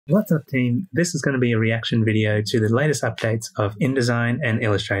What's up, team? This is going to be a reaction video to the latest updates of InDesign and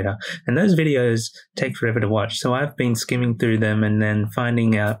Illustrator. And those videos take forever to watch, so I've been skimming through them and then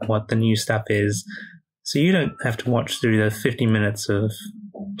finding out what the new stuff is, so you don't have to watch through the 50 minutes of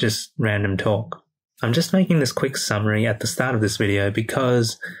just random talk. I'm just making this quick summary at the start of this video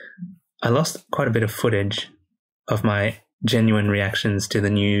because I lost quite a bit of footage of my genuine reactions to the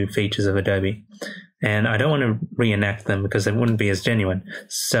new features of Adobe. And I don't want to reenact them because they wouldn't be as genuine.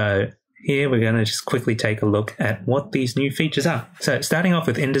 So here we're going to just quickly take a look at what these new features are. So starting off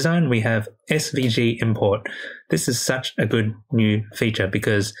with InDesign, we have SVG import. This is such a good new feature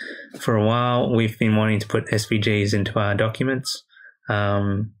because for a while we've been wanting to put SVGs into our documents.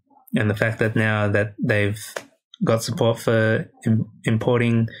 And the fact that now that they've got support for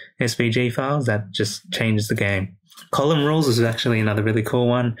importing SVG files, that just changes the game. Column rules is actually another really cool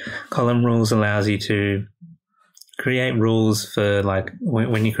one. Column rules allows you to create rules for, like,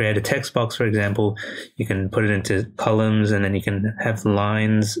 when you create a text box, for example, you can put it into columns and then you can have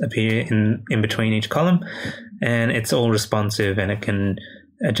lines appear in between each column, and it's all responsive and it can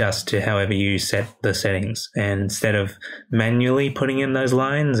adjust to however you set the settings. And instead of manually putting in those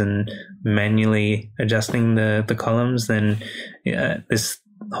lines and manually adjusting the columns, then this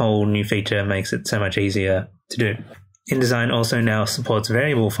whole new feature makes it so much easier to do. InDesign also now supports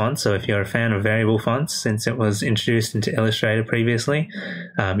variable fonts, so if you're a fan of variable fonts, since it was introduced into Illustrator previously,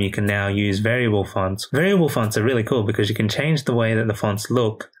 you can now use variable fonts. Variable fonts are really cool because you can change the way that the fonts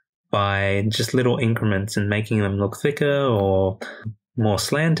look by just little increments and making them look thicker or more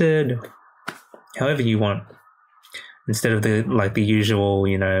slanted, however you want. Instead of the usual,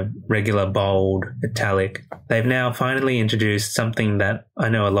 regular bold italic, they've now finally introduced something that I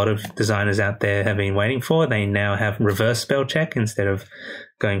know a lot of designers out there have been waiting for. They now have reverse spell check instead of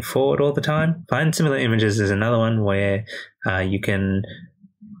going forward all the time. Find similar images is another one where you can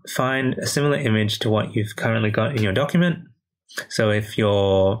find a similar image to what you've currently got in your document. So if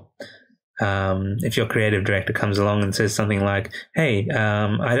your creative director comes along and says something like, hey,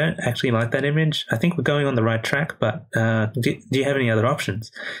 I don't actually like that image. I think we're going on the right track, but do you have any other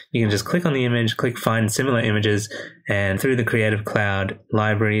options? You can just click on the image, click find similar images, and through the Creative Cloud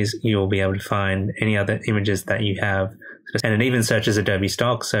libraries, you'll be able to find any other images that you have. And it even searches Adobe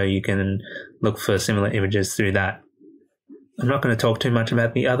stock, so you can look for similar images through that. I'm not going to talk too much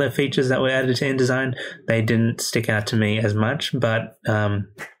about the other features that were added to InDesign. They didn't stick out to me as much, but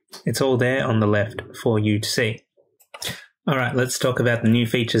it's all there on the left for you to see. All right, let's talk about the new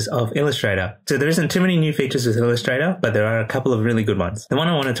features of Illustrator. So there isn't too many new features with Illustrator, but there are a couple of really good ones. The one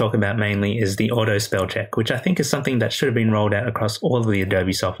I want to talk about mainly is the auto spell check, which I think is something that should have been rolled out across all of the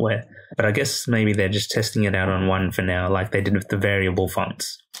Adobe software. But I guess maybe they're just testing it out on one for now, like they did with the variable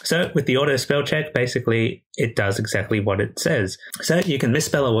fonts. So with the auto spell check, basically it does exactly what it says. So you can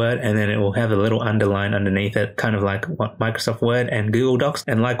misspell a word and then it will have a little underline underneath it, kind of like what Microsoft Word and Google Docs.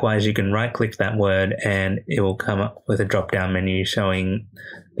 And likewise, you can right click that word and it will come up with a drop down menu showing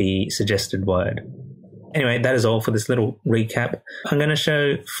the suggested word. Anyway, that is all for this little recap. I'm going to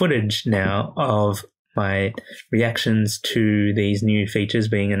show footage now of my reactions to these new features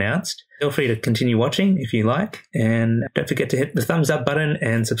being announced. Feel free to continue watching if you like, and don't forget to hit the thumbs up button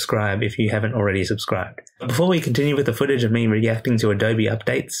and subscribe if you haven't already subscribed. But before we continue with the footage of me reacting to Adobe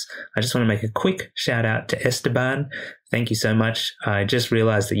updates, I just want to make a quick shout out to Esteban. Thank you so much. I just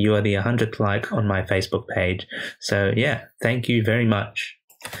realized that you are the 100th like on my Facebook page. So yeah, thank you very much.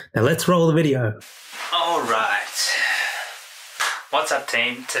 Now let's roll the video. All right. What's up,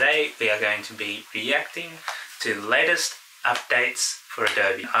 team? Today we are going to be reacting to the latest updates for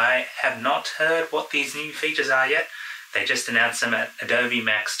Adobe. I have not heard what these new features are yet. They just announced them at Adobe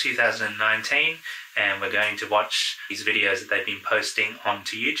Max 2019, and we're going to watch these videos that they've been posting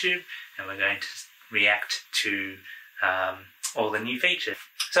onto YouTube, and we're going to react to all the new features.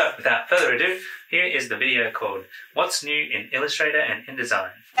 So without further ado, here is the video called What's New in Illustrator and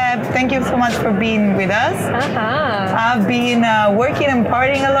InDesign. Thank you so much for being with us. I've been working and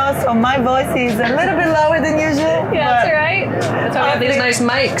partying a lot, so my voice is a little bit lower than usual. Yeah, that's all right. That's why we have these nice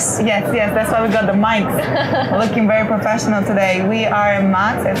mics. Yes, that's why we got the mics. Looking very professional today. We are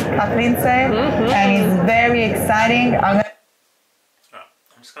Max, as Kathleen said, and it's very exciting. I'm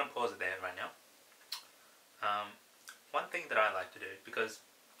just going to pause it there right now. One thing that I like to do, because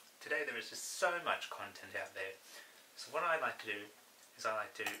today there is just so much content out there, so what I like to do is I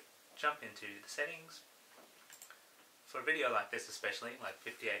like to jump into the settings for a video like this, especially like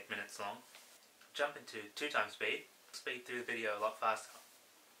 58 minutes long. Jump into 2x speed through the video a lot faster.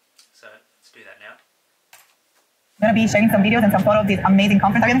 So let's do that now. I'm going to be sharing some videos and some photos of this amazing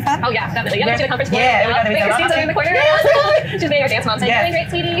conference I'm Oh yeah, definitely. Yeah, to the conference. Yeah, we're going to be Christine's in the corner. She's being our dance mom. Saying, "Doing great,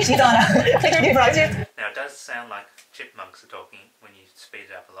 sweetie." She's on a project. Now it does sound like chipmunks are talking when you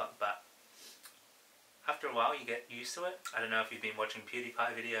speed it up a lot, but after a while you get used to it. I don't know if you've been watching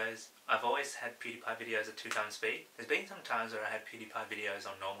PewDiePie videos. I've always had PewDiePie videos at 2x speed. There's been some times where I had PewDiePie videos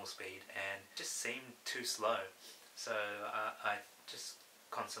on normal speed and it just seemed too slow. So I just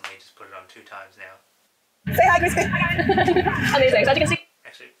constantly just put it on 2x now. Say hi, Christine. Amazing. So as you can see.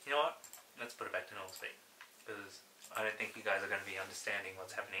 Actually, you know what? Let's put it back to normal speed because I don't think you guys are going to be understanding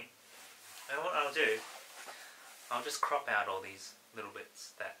what's happening. And what I'll do, I'll just crop out all these little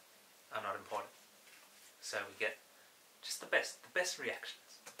bits that are not important. So we get just the best reactions.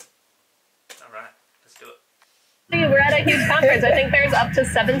 Alright, let's do it. We're at a huge conference. I think there's up to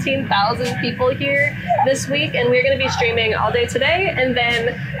 17,000 people here this week, and we're going to be streaming all day today and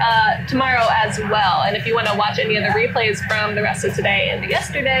then tomorrow as well. And if you want to watch any of the replays from the rest of today and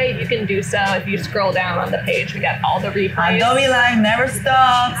yesterday, you can do so if you scroll down on the page. We got all the replays. Adobe Live never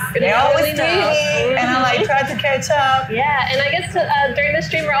stops. They're always streaming, and I like try to catch up. Yeah, and I guess during this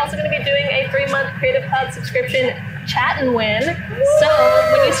stream, we're also going to be doing a 3-month Creative Cloud subscription chat and win. So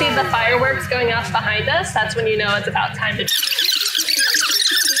when you see the fireworks going off behind us, that's when you know it's about time to...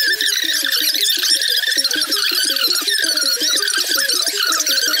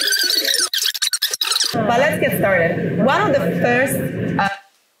 But let's get started. One of the first...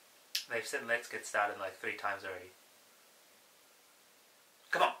 They've said let's get started like 3 times already.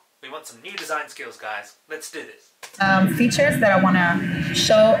 Come on, we want some new design skills, guys. Let's do this. Features that I want to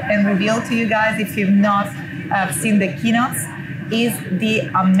show and reveal to you guys if you've not seen the keynotes is the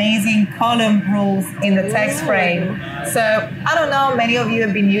amazing column rules in the text frame. So I don't know, many of you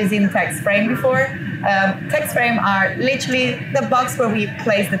have been using text frame before. Text frame are literally the box where we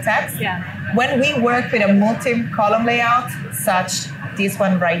place the text. Yeah. When we work with a multi-column layout, such this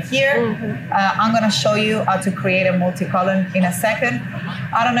one right here, I'm going to show you how to create a multi-column in a second.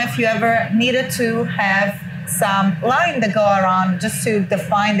 I don't know if you ever needed to have some line that go around just to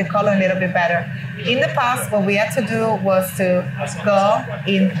define the column a little bit better. In the past, what we had to do was to go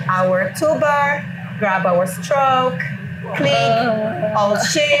in our toolbar, grab our stroke, click,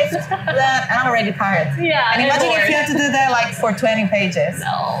 Alt-Shift, and I'm already tired. Yeah, and imagine if you had to do that like for 20 pages.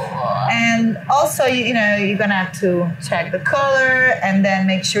 No. And also, you know, you're gonna have to check the color and then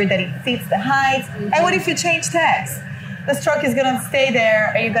make sure that it fits the height. And what if you change text? The stroke is gonna stay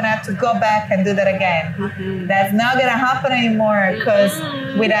there and you're gonna have to go back and do that again. That's not gonna happen anymore because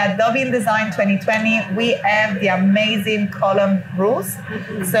with Adobe InDesign 2020, we have the amazing column rules.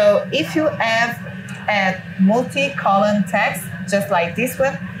 So if you have a multi-column text, just like this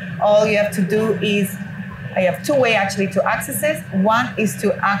one, all you have to do is, I have 2 ways actually to access it. One is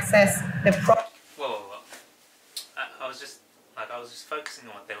to access the Whoa. I was just focusing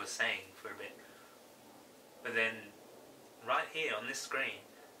on what they were saying for a bit. But then right here on this screen,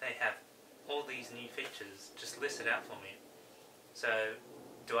 they have all these new features just listed out for me. So,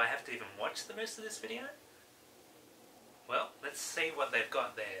 do I have to even watch the rest of this video? Well, let's see what they've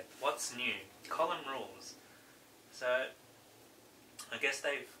got there. What's new? Column rules. So, I guess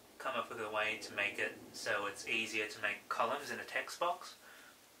they've come up with a way to make it so it's easier to make columns in a text box.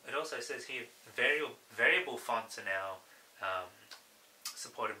 It also says here variable fonts are now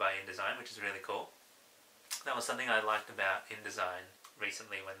supported by InDesign, which is really cool. That was something I liked about InDesign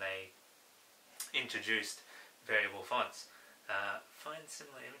recently when they introduced variable fonts. Find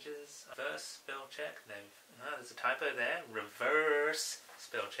similar images. Reverse spell check. There's a typo there. Reverse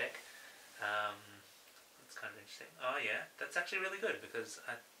spell check. That's kind of interesting. Oh yeah, that's actually really good because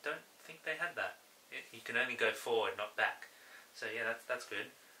I don't think they had that. You can only go forward, not back. So yeah, that's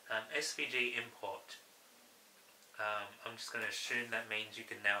good. SVG import. I'm just going to assume that means you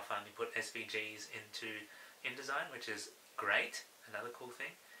can now finally put SVGs into InDesign, which is great. Another cool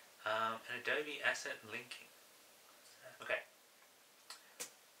thing. And Adobe asset linking. Okay.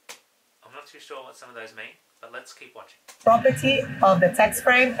 I'm not too sure what some of those mean, but let's keep watching. Property of the text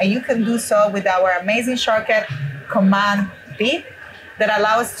frame, and you can do so with our amazing shortcut Command B that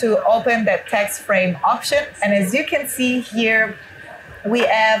allows us to open the text frame option. And as you can see here, we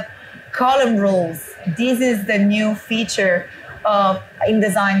have column rules. This is the new feature of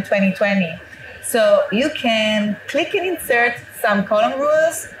InDesign 2020. So you can click and insert some column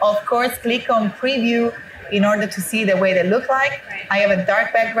rules. Of course, click on preview in order to see the way they look like. I have a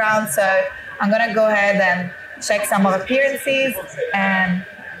dark background, so I'm gonna go ahead and check some of appearances and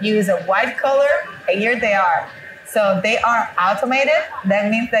use a white color, and here they are. So they are automated. That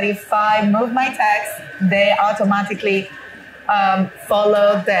means that if I move my text, they automatically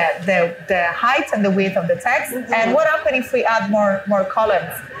follow the height and the width of the text. And what happens if we add more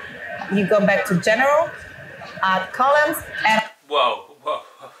columns? You go back to general, add columns, and whoa.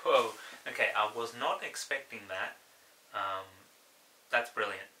 Okay, I was not expecting that. That's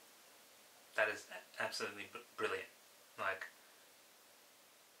brilliant. That is absolutely brilliant. Like,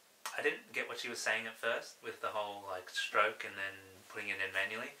 I didn't get what she was saying at first with the whole like stroke and then putting it in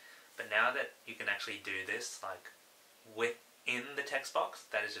manually, but now that you can actually do this like within the text box,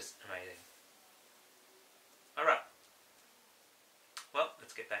 that is just amazing. Alright, well,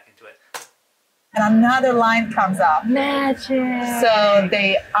 let's get back into it. and another line comes up. Magic. So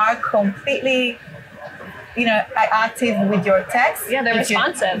they are completely, active with your text. Yeah, they're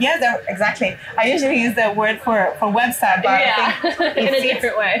responsive. Yeah, exactly. I usually use the word for website, but yeah, I think in a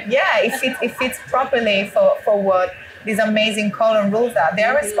different way. Yeah, it fits properly for what these amazing column rules are. They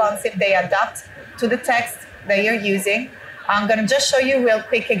are responsive. They adapt to the text that you're using. I'm going to just show you real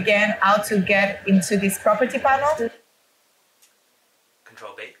quick again how to get into this property panel.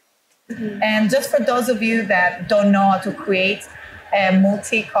 Control B. And just for those of you that don't know how to create a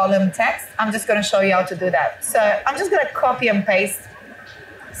multi-column text, I'm just going to show you how to do that. So I'm just going to copy and paste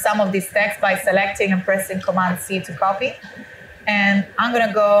some of this text by selecting and pressing Command C to copy. And I'm going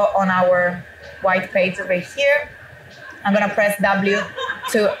to go on our white page over here. I'm going to press W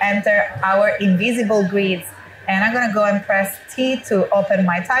to enter our invisible grids. And I'm going to go and press T to open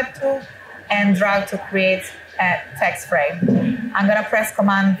my type tool and drag to create a text frame. I'm going to press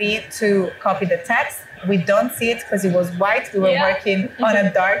Command V to copy the text. We don't see it because it was white. We were working on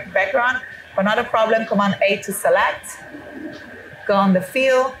a dark background. But not a problem. Command A to select. Go on the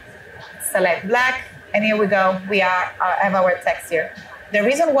fill, select black, and here we go. We have our text here. The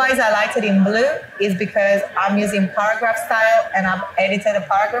reason why it's highlighted in blue is because I'm using paragraph style and I've edited a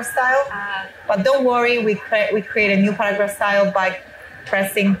paragraph style. But don't worry, we create a new paragraph style by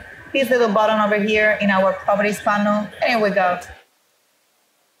pressing this little button over here in our properties panel. And here we go. Is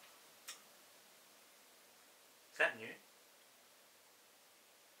that new?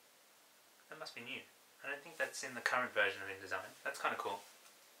 That must be new. I don't think that's in the current version of InDesign. That's kind of cool.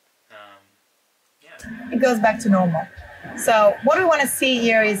 Yeah. It goes back to normal. So what we want to see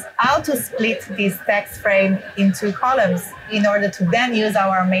here is how to split this text frame into columns in order to then use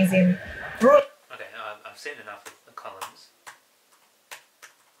our amazing rule. Okay, I've seen enough of the columns.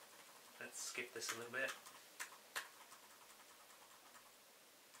 Let's skip this a little bit.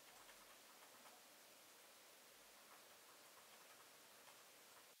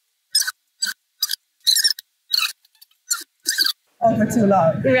 Over too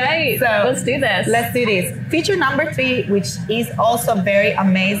long. Right. So let's do this. Let's do this. Feature number 3, which is also very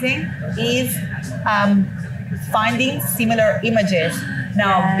amazing, is finding similar images.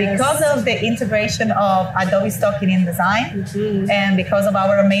 Now, because of the integration of Adobe Stock in InDesign and because of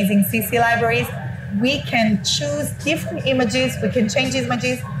our amazing CC libraries, we can choose different images. We can change these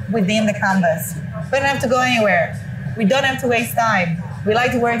images within the canvas. We don't have to go anywhere. We don't have to waste time. We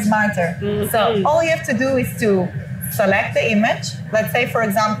like to work smarter. So all you have to do is to select the image. Let's say, for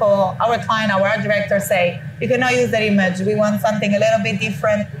example, our client, our art director say, you cannot use that image. We want something a little bit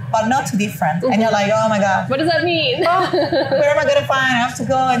different, but not too different. And you're like, oh my God. What does that mean? Where am I going to find? I have to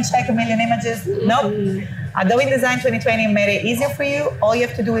go and check a million images. Nope. Adobe InDesign 2020 made it easier for you. All you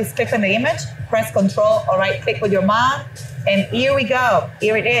have to do is click on the image, press Control or right click with your mouse, and here we go.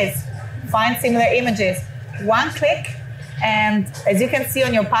 Here it is. Find similar images. One click. And as you can see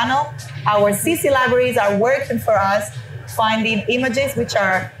on your panel, our CC libraries are working for us, finding images which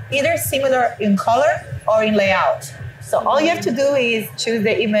are either similar in color or in layout. So all you have to do is choose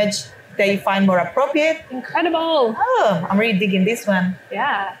the image that you find more appropriate. Incredible. Oh, I'm really digging this one.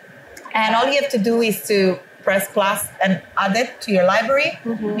 Yeah. And all you have to do is to press plus and add it to your library.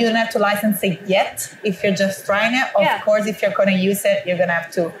 You don't have to license it yet if you're just trying it. Of course, if you're going to use it, you're going to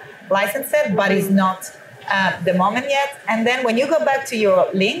have to license it, but it's not the moment yet. And then when you go back to your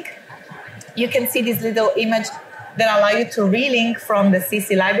link, you can see this little image that allow you to relink from the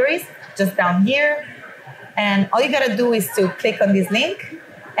CC libraries just down here. And all you gotta do is to click on this link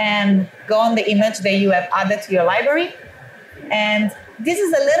and go on the image that you have added to your library. And this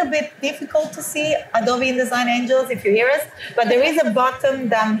is a little bit difficult to see, Adobe InDesign Angels, if you hear us, but there is a button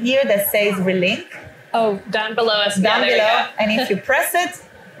down here that says relink. Oh, down below us. Down below. And if you press it,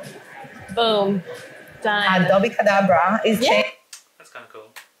 boom. Done. Adobe Cadabra is changed. That's kind of cool.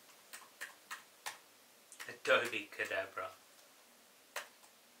 Adobe Cadabra.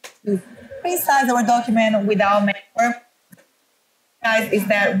 Resize our document without making guys is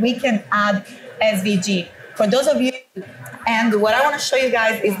that we can add SVG. For those of you, and what I want to show you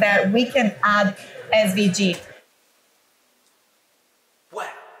guys is that we can add SVG.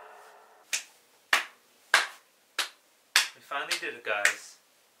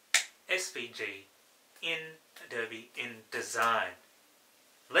 SVG in Adobe InDesign.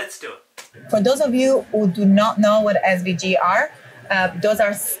 Let's do it. For those of you who do not know what SVG are, those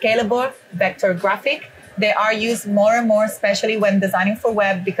are scalable vector graphic. They are used more and more, especially when designing for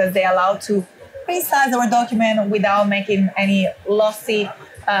web, because they allow to resize our document without making any lossy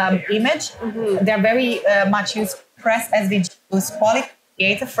image. They're very much used. Press SVG to poly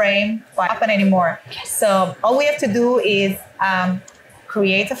create a frame. Won't happen anymore. So all we have to do is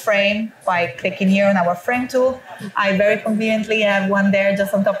create a frame by clicking here on our frame tool. I very conveniently have one there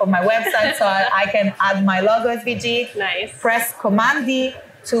just on top of my website, so I can add my logo SVG. Nice. Press Command D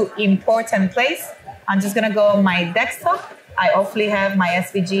to import and place. I'm just gonna go on my desktop. I hopefully have my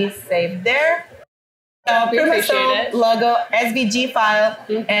SVG saved there. We appreciate it. Logo SVG file,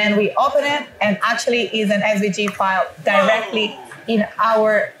 and we open it, and actually is an SVG file directly in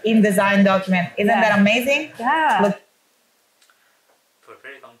our InDesign document. Isn't that amazing? Yeah. Look. For a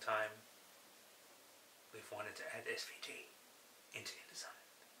very long time, we've wanted to add SVG into InDesign.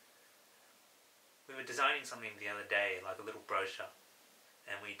 We were designing something the other day, like a little brochure,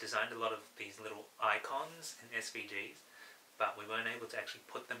 and we designed a lot of these little icons and SVGs, but we weren't able to actually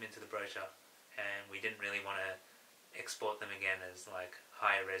put them into the brochure. And we didn't really want to export them again as like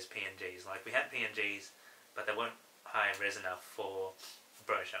higher res PNGs. Like we had PNGs, but they weren't high res enough for the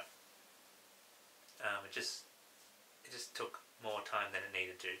brochure. It just took more time than it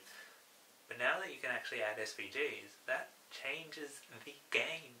needed to. But now that you can actually add SVGs, that changes the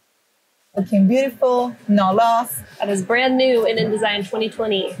game. Looking beautiful, no loss. That is brand new in InDesign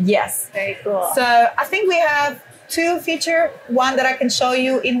 2020. Yes. Very cool. So I think we have two features. One that I can show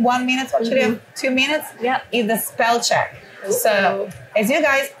you in 1 minute, actually 2 minutes, is the spell check. So as you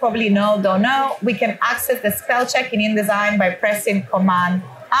guys probably don't know, we can access the spell check in InDesign by pressing Command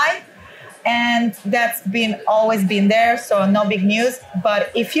I. And that's always been there, so no big news.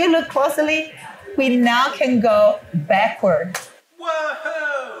 But if you look closely, we now can go backward.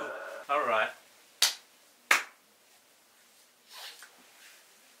 Whoa! All right.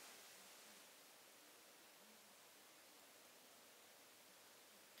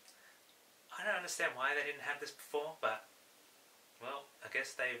 I don't understand why they didn't have this before, but well, I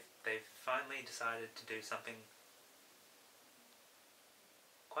guess they've finally decided to do something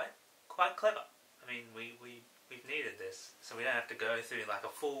quite clever. I mean, we've needed this, so we don't have to go through like a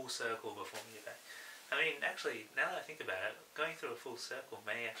full circle before we do that. I mean, actually, now that I think about it, going through a full circle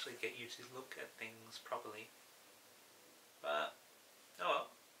may actually get you to look at things properly. But oh well,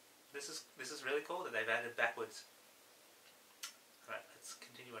 this is really cool that they've added backwards. Alright, let's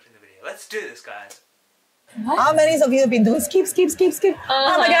continue watching the video. Let's do this, guys. What? How many of you have been doing skip?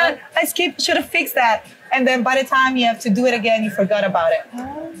 Oh my god, I skipped, should have fixed that. And then by the time you have to do it again, you forgot about it.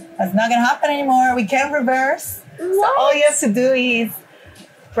 That's not gonna happen anymore. We can reverse. What? So all you have to do is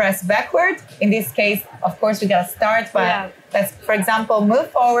press backward. In this case, of course, we gotta start, but let's, for example,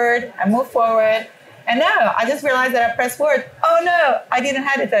 move forward and move forward. And now I just realized that I pressed forward. Oh no, I didn't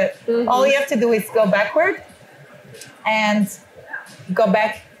have it. All you have to do is go backward and go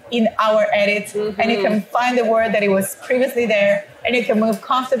back in our edit, and you can find the word that it was previously there, and you can move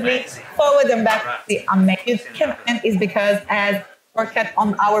comfortably forward and back. The amazing is because as shortcut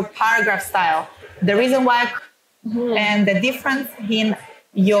on our paragraph style, the reason why and the difference in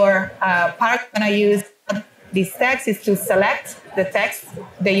your paragraph when I use this text is to select the text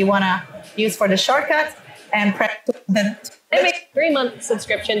that you want to use for the shortcut and press the I make a 3-month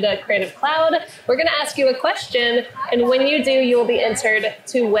subscription to Creative Cloud. We're going to ask you a question, and when you do, you will be entered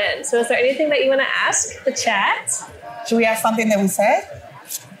to win. So is there anything that you want to ask the chat? Should we ask something that we said?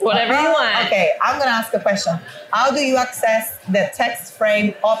 Whatever you want. Okay, I'm going to ask a question. How do you access the text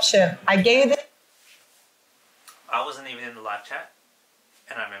frame option? I gave you the... I wasn't even in the live chat,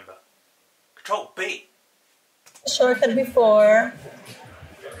 and I remember. Control B. Shortcut before.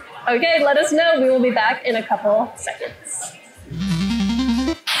 Okay, let us know. We will be back in a couple seconds.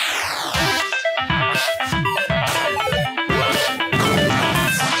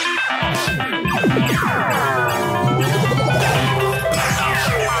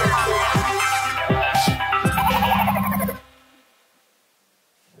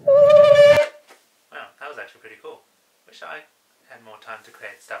 Wow, that was actually pretty cool. Wish I had more time to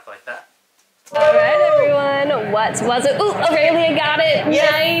create stuff like that. All right, everyone. What was it? Ooh, Aurelia got it.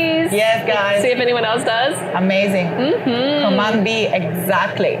 Yes. Nice. Yes, guys. See if anyone else does. Amazing. Command B,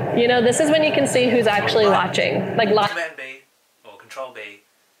 exactly. You know, this is when you can see who's actually watching. Like Command B or Control B,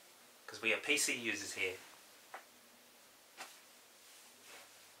 because we are PC users here.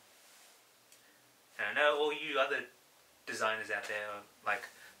 And I know all you other designers out there are like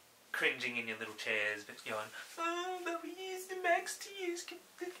cringing in your little chairs, but going, oh, but we use the Macs to use.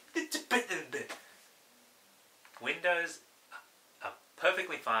 Windows are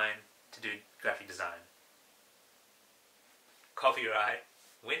perfectly fine to do graphic design. Copyright.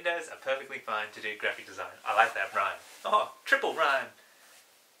 Windows are perfectly fine to do graphic design. I like that rhyme. Oh, triple rhyme.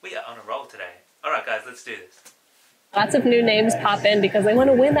 We are on a roll today. Alright guys, let's do this. Lots of new names pop in because they want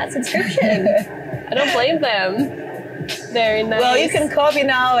to win that subscription. I don't blame them. Very nice. Well, you can copy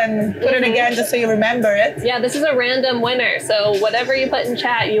now and put it again just so you remember it. Yeah, this is a random winner. So whatever you put in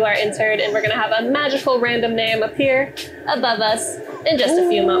chat, you are entered, and we're going to have a magical random name appear above us in just a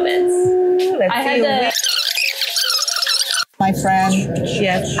few moments. Let's see. My friend,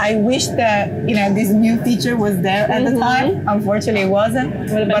 yes, I wish that this new feature was there at the time. Unfortunately, it wasn't. Would have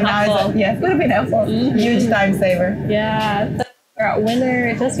been but now helpful. it would have been helpful. Huge time saver. Yeah. Our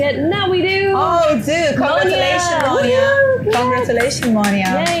winner just yet. Now we do. Oh, dude! Congratulations, Monia! Congratulations,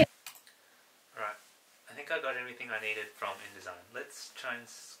 Monia! Yay. Alright, I think I got everything I needed from InDesign. Let's try and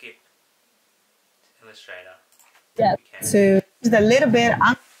skip to Illustrator. Yeah. So just a little bit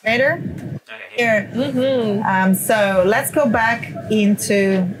on Illustrator. Okay, Here. So let's go back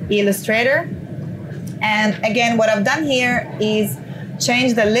into Illustrator. And again, what I've done here is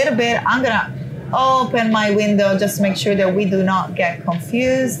changed a little bit. I'm gonna open my window just to make sure that we do not get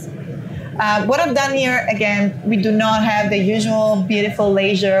confused. What I've done here, again, we do not have the usual beautiful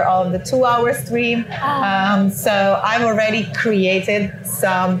leisure of the 2-hour stream. So I've already created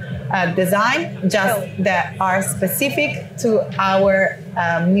some design just that are specific to our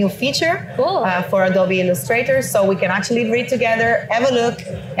new feature for Adobe Illustrator. So we can actually read together, have a look,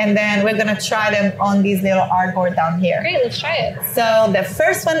 and then we're gonna try them on this little artboard down here. Great, let's try it. So the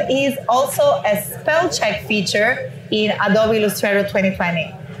first one is also a spell check feature in Adobe Illustrator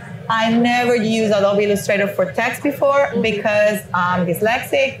 2020. I never used Adobe Illustrator for text before because I'm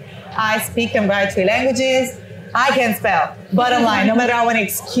dyslexic. I speak and write 3 languages. I can spell. Bottom line, no matter how many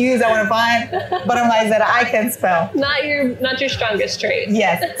excuses I want to find, bottom line is that I can spell. Not your strongest trait.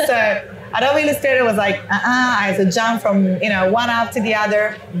 Yes. So Adobe Illustrator was like, I had to jump from one app to the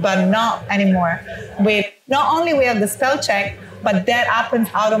other, but not anymore. Not only we have the spell check, but that happens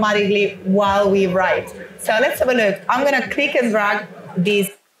automatically while we write. So let's have a look. I'm gonna click and drag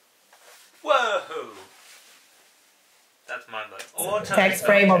this. Whoa! That's mind-blowing. Text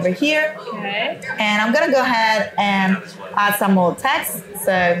frame over here. Okay. And I'm gonna go ahead and add some more text.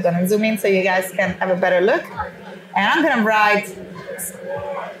 So I'm gonna zoom in so you guys can have a better look. And I'm gonna write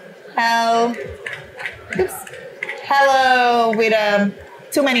hello with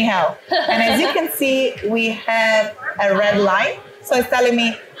too many hell. And as you can see, we have a red line. So it's telling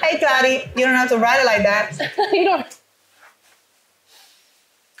me, hey Claudia, you don't have to write it like that. You don't.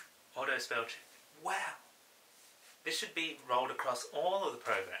 Auto spell check. Wow. This should be rolled across all of the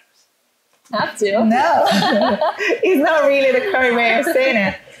programs. Have to. No, it's not really the correct way of saying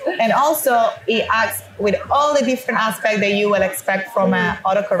it. And also, it acts with all the different aspects that you will expect from an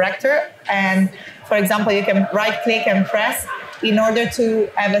autocorrector. And for example, you can right click and press in order to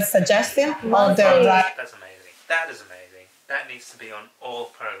have a suggestion of the right. That's amazing. That is amazing. That needs to be on all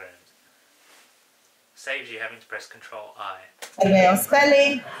programs. Saves you having to press Control-I. Way of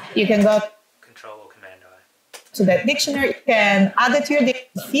spelling, you can go Control or Command-I. to the dictionary, you can add it to your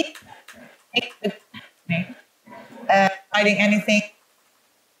dictionary, writing anything.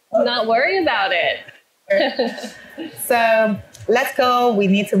 Not worry about it. So let's go. We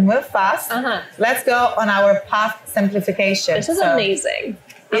need to move fast. Let's go on our path simplification. This is amazing.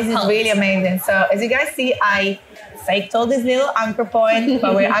 This is really amazing. So as you guys see, I faked all these little anchor points,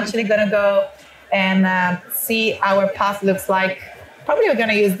 but we're actually gonna go and see our path looks like. Probably we're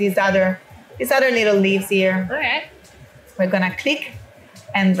gonna use these other little leaves here. Okay. We're gonna click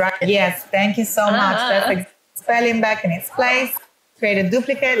and drag. Yes, thank you so much. That's spelling back in its place. Create a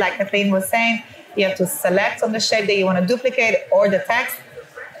duplicate, like Kathleen was saying. You have to select on the shape that you want to duplicate or the text.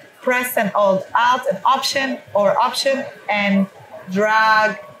 Press and hold Alt and Option or Option and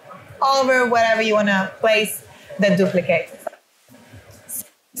drag over wherever you want to place the duplicate.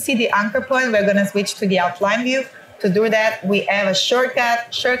 See the anchor point, we're going to switch to the outline view. To do that, we have a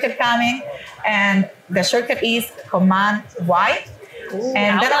shortcut coming, and the shortcut is Command Y.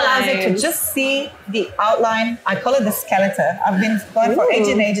 And that allows you to just see the outline. I call it the skeleton. I've been going for ages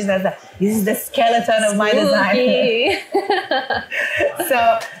and ages as this is the skeleton of my design.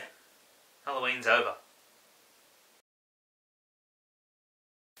 So Halloween's over.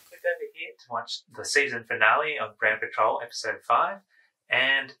 Click over here to watch the season finale of Brand Patrol episode 5,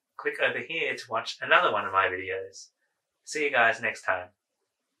 and click over here to watch another one of my videos. See you guys next time.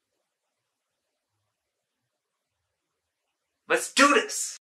 Let's do this!